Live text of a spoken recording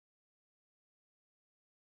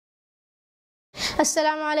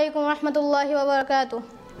Assalamu alaikum wa rahmatullahi wa barakatuh.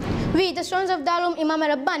 We, the students of Darul Imam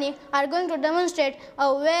Rabbani, are going to demonstrate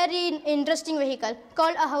a very interesting vehicle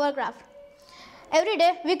called a hovercraft. Every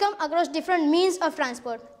day we come across different means of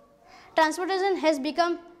transport. Transportation has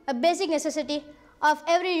become a basic necessity of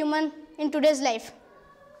every human in today's life.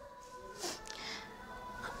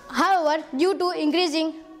 However, due to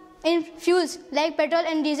increasing in fuels like petrol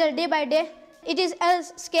and diesel day by day, it is a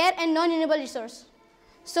scarce and non-renewable resource.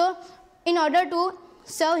 So, in order to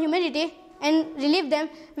serve humanity and relieve them,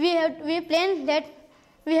 we plan that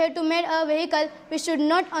we have to make a vehicle which should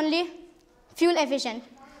not only fuel efficient,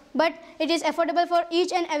 but it is affordable for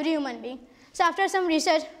each and every human being. So after some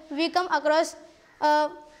research, we come across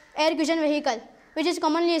a air cushion vehicle, which is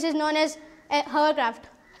commonly known as a hovercraft.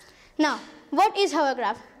 Now, what is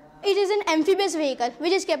hovercraft? It is an amphibious vehicle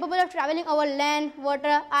which is capable of traveling over land,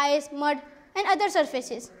 water, ice, mud, and other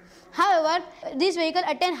surfaces. However, this vehicle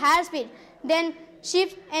attains higher speed than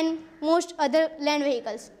ships and most other land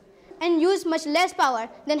vehicles and use much less power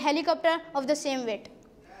than helicopter of the same weight.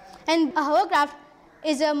 And a hovercraft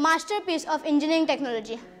is a masterpiece of engineering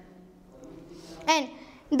technology. And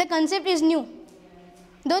the concept is new.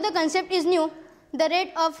 Though the concept is new, the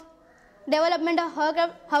rate of development of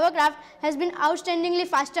hovercraft has been outstandingly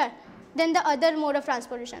faster than the other mode of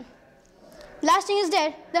transportation. Last thing is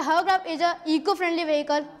that the hovercraft is an eco-friendly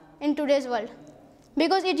vehicle in today's world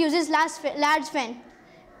because it uses large fan.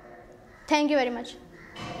 Thank you very much.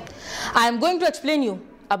 I am going to explain you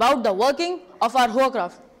about the working of our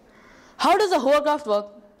hovercraft. How does a hovercraft work?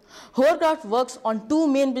 Hovercraft works on two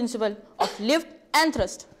main principles of lift and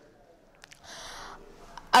thrust.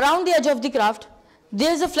 Around the edge of the craft,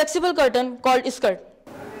 there is a flexible curtain called skirt.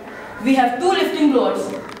 We have two lifting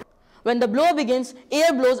blowers. When the blow begins,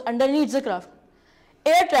 air blows underneath the craft.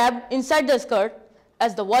 Air trapped inside the skirt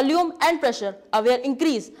as the volume and pressure are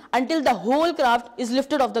increased until the whole craft is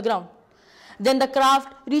lifted off the ground. Then the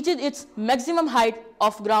craft reaches its maximum height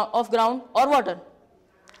of ground or water.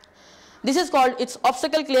 This is called its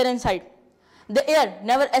obstacle clearance height. The air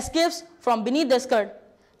never escapes from beneath the skirt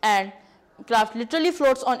and craft literally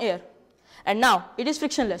floats on air. And now it is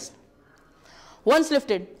frictionless once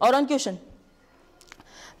lifted or on cushion.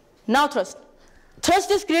 Now thrust. Thrust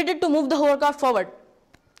is created to move the hovercraft forward.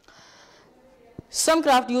 Some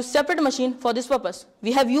craft use separate machine for this purpose.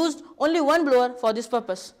 We have used only one blower for this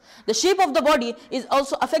purpose. The shape of the body is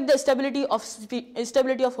also affect the stability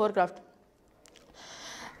of hovercraft.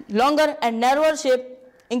 Longer and narrower shape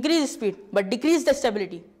increase speed but decrease the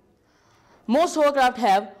stability. Most hovercraft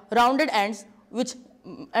have rounded ends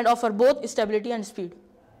and offer both stability and speed.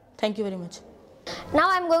 Thank you very much. Now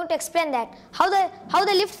I am going to explain that how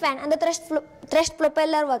the lift fan and the thrust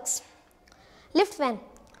propeller works. Lift fan.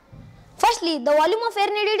 Firstly, the volume of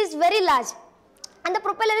air needed is very large and the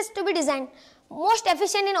propeller is to be designed most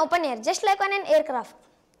efficient in open air, just like on an aircraft.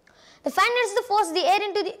 The fan needs to force the air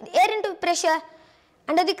into pressure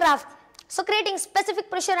under the craft, so creating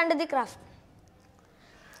specific pressure under the craft.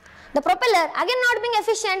 The propeller again not being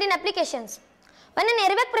efficient in applications. When an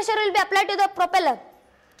airbag pressure will be applied to the propeller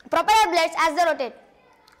blades as they rotate.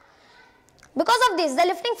 Because of this, the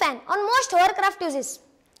lifting fan on most hovercraft uses.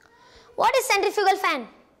 What is centrifugal fan?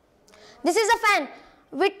 This is a fan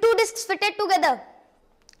with two discs fitted together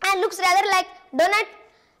and looks rather like donut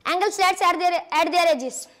angle slats at their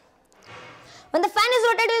edges. When the fan is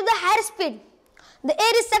rotated with the higher speed, the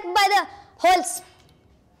air is sucked by the holes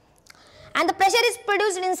and the pressure is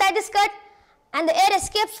produced inside the skirt and the air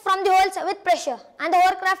escapes from the holes with pressure and the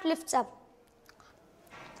hovercraft lifts up.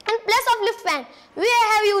 In place of lift fan, we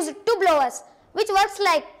have used two blowers which works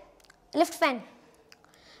like lift fan.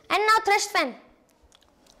 And now thrust fan.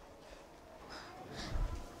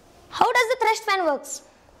 How does the thrust fan works?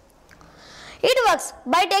 It works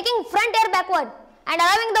by taking front air backward and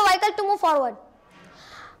allowing the vehicle to move forward.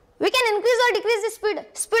 We can increase or decrease the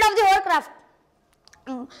speed of the hovercraft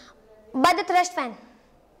by the thrust fan.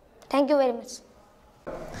 Thank you very much.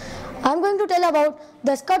 I am going to tell about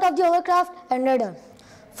the skirt of the hovercraft and rudder.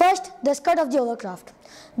 First, the skirt of the hovercraft.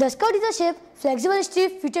 The skirt is a shape, flexible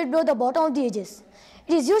strip fitted below the bottom of the edges.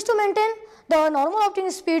 It is used to maintain the normal operating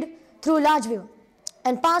speed through large wave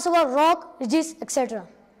and pass over rock, ridges, etc.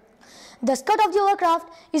 The skirt of the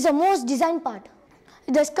hovercraft is the most designed part.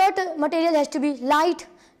 The skirt material has to be light,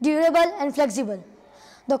 durable and flexible.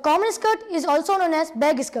 The common skirt is also known as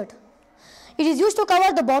bag skirt. It is used to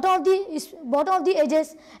cover the bottom of the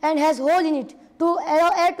edges and has hole in it to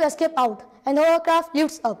allow air to escape out and the hovercraft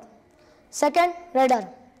lifts up. Second, radar.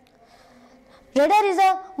 Radar is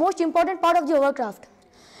the most important part of the hovercraft.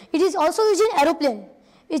 It is also used in aeroplane.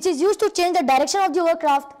 It is used to change the direction of the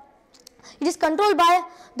hovercraft. It is controlled by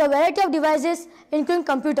the variety of devices including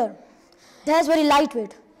computer. It has very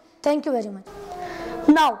lightweight. Thank you very much.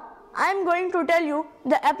 Now, I am going to tell you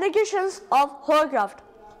the applications of hovercraft.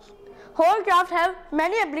 Hovercraft have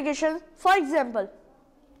many applications. For example,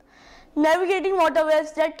 navigating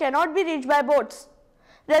waterways that cannot be reached by boats,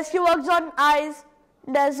 rescue works on ice,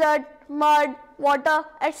 desert, mud, water,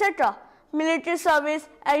 etc., military service,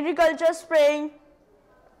 agriculture, spraying,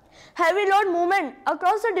 heavy load movement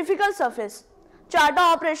across a difficult surface, charter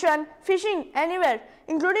operation, fishing anywhere,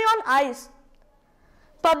 including on ice,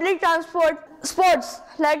 public transport, sports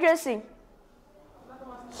like racing.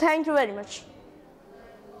 Thank you very much.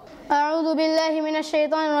 أعوذ بالله من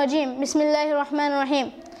الشيطان الرجيم بسم الله الرحمن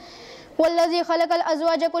الرحيم والذي خلق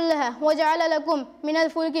الأزواج كلها وجعل لكم من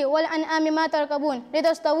الفلك والأنعام ما تركبون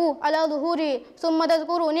لتستووا على ظهوره ثم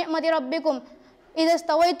تذكروا نعمة ربكم إذا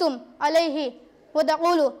استويتم عليه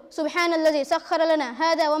وتقولوا سبحان الذي سخر لنا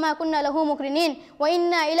هذا وما كنا له مقرنين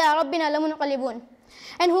وإنا إلى ربنا لمنقلبون.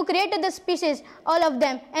 And who created the species, all of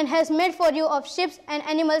them, and has made for you of ships and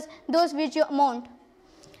animals those which you mount,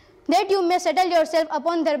 that you may settle yourself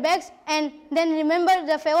upon their backs, and then remember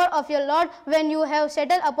the favor of your Lord when you have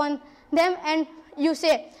settled upon them, and you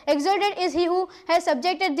say, exalted is he who has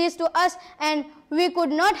subjected this to us, and we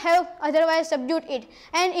could not have otherwise subdued it,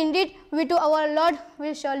 and indeed we to our Lord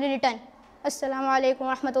will surely return. Assalamu alaikum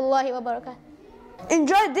wa rahmatullahi wa barakatuh.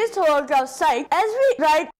 Enjoy this hovercraft site. As we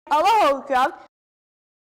ride our hovercraft,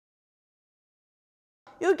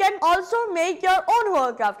 you can also make your own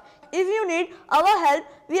hovercraft. If you need our help,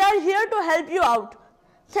 we are here to help you out.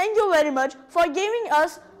 Thank you very much for giving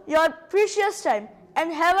us your precious time,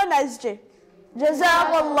 and have a nice day.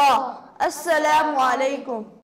 Jazakallah. Assalamu alaikum.